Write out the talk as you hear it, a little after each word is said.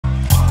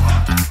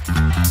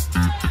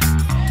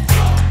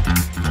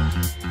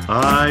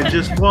I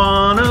just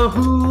wanna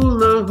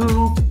hula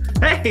hoop.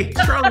 Hey,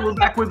 Charlie, we're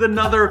back with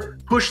another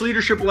Push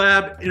Leadership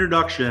Lab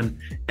introduction.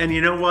 And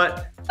you know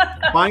what?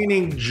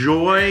 Finding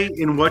joy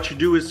in what you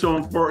do is so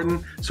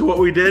important. So what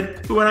we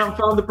did, we went out and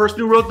found the person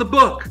who wrote the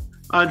book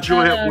on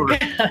joy at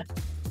work.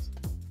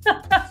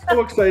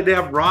 So excited to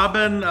have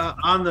Robin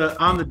on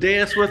the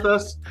dais with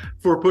us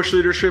for Push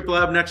Leadership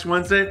Lab next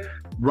Wednesday.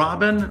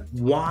 Robin,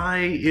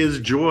 why is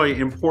joy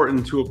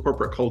important to a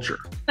corporate culture?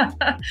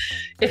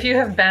 If you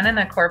have been in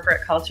a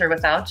corporate culture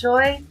without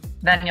joy,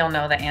 then you'll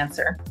know the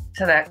answer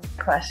to that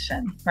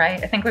question,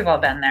 right? I think we've all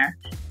been there.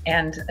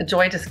 And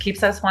joy just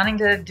keeps us wanting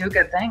to do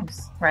good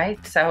things,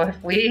 right? So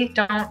if we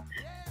don't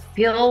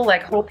feel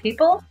like whole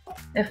people,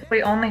 if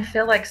we only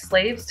feel like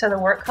slaves to the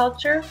work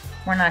culture,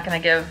 we're not going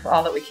to give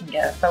all that we can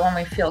give. But when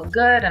we feel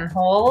good and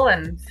whole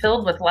and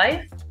filled with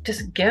life,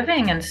 just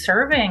giving and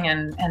serving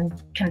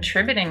and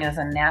contributing is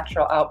a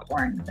natural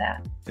outpouring of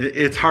that.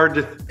 It's hard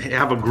to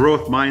have a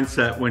growth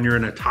mindset when you're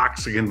in a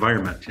toxic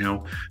environment. You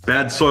know,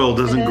 bad soil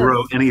doesn't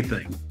grow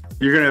anything.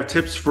 You're going to have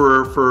tips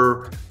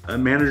for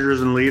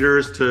managers and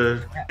leaders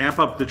to amp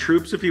up the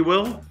troops, if you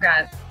will?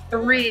 Got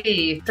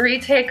three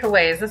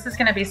takeaways. This is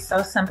going to be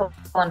so simple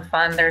and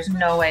fun. There's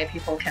no way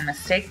people can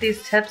mistake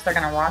these tips. They're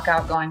going to walk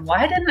out going,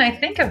 why didn't I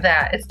think of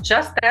that? It's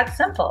just that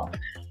simple.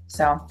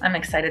 So I'm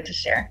excited to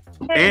share.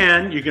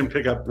 And you can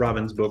pick up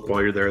Robin's book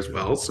while you're there as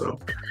well. So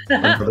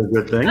another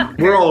good thing.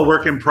 We're all a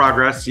work in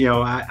progress. You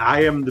know,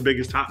 I am the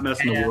biggest hot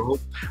mess in the world.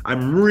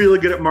 I'm really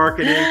good at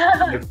marketing.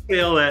 I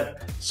fail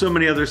at so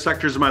many other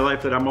sectors of my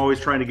life that I'm always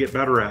trying to get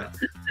better at.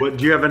 But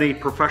do you have any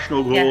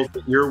professional goals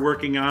that you're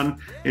working on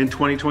in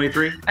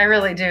 2023? I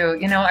really do.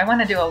 You know, I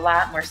want to do a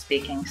lot more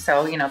speaking.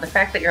 So, you know, the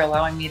fact that you're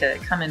allowing me to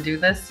come and do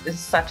this is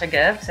such a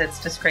gift.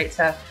 It's just great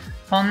to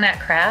hone that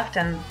craft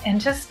and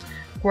just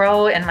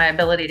grow in my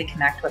ability to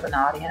connect with an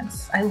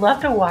audience. I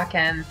love to walk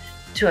in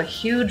to a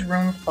huge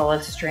room full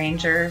of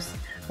strangers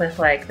with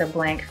like the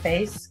blank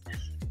face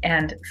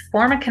and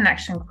form a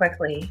connection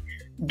quickly,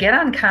 get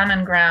on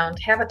common ground,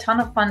 have a ton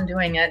of fun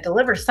doing it,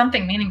 deliver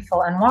something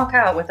meaningful, and walk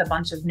out with a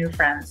bunch of new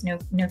friends,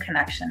 new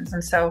connections.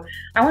 And so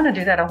I want to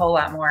do that a whole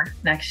lot more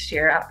next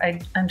year.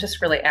 I'm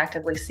just really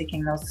actively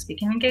seeking those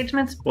speaking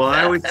engagements. Well,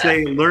 I would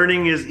say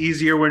learning is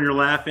easier when you're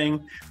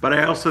laughing, but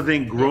I also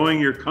think growing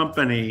your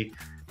company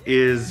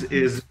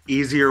is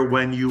easier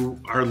when you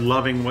are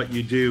loving what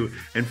you do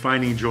and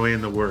finding joy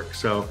in the work.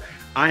 So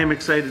I am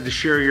excited to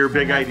share your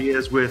big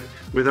ideas with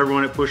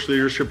everyone at Push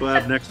Leadership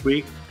Lab next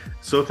week.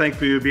 So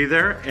thankful you'll be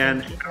there,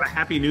 and have a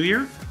happy new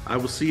year. I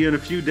will see you in a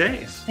few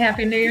days.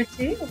 Happy New Year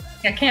to you.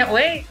 I can't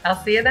wait.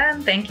 I'll see you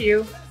then. Thank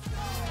you.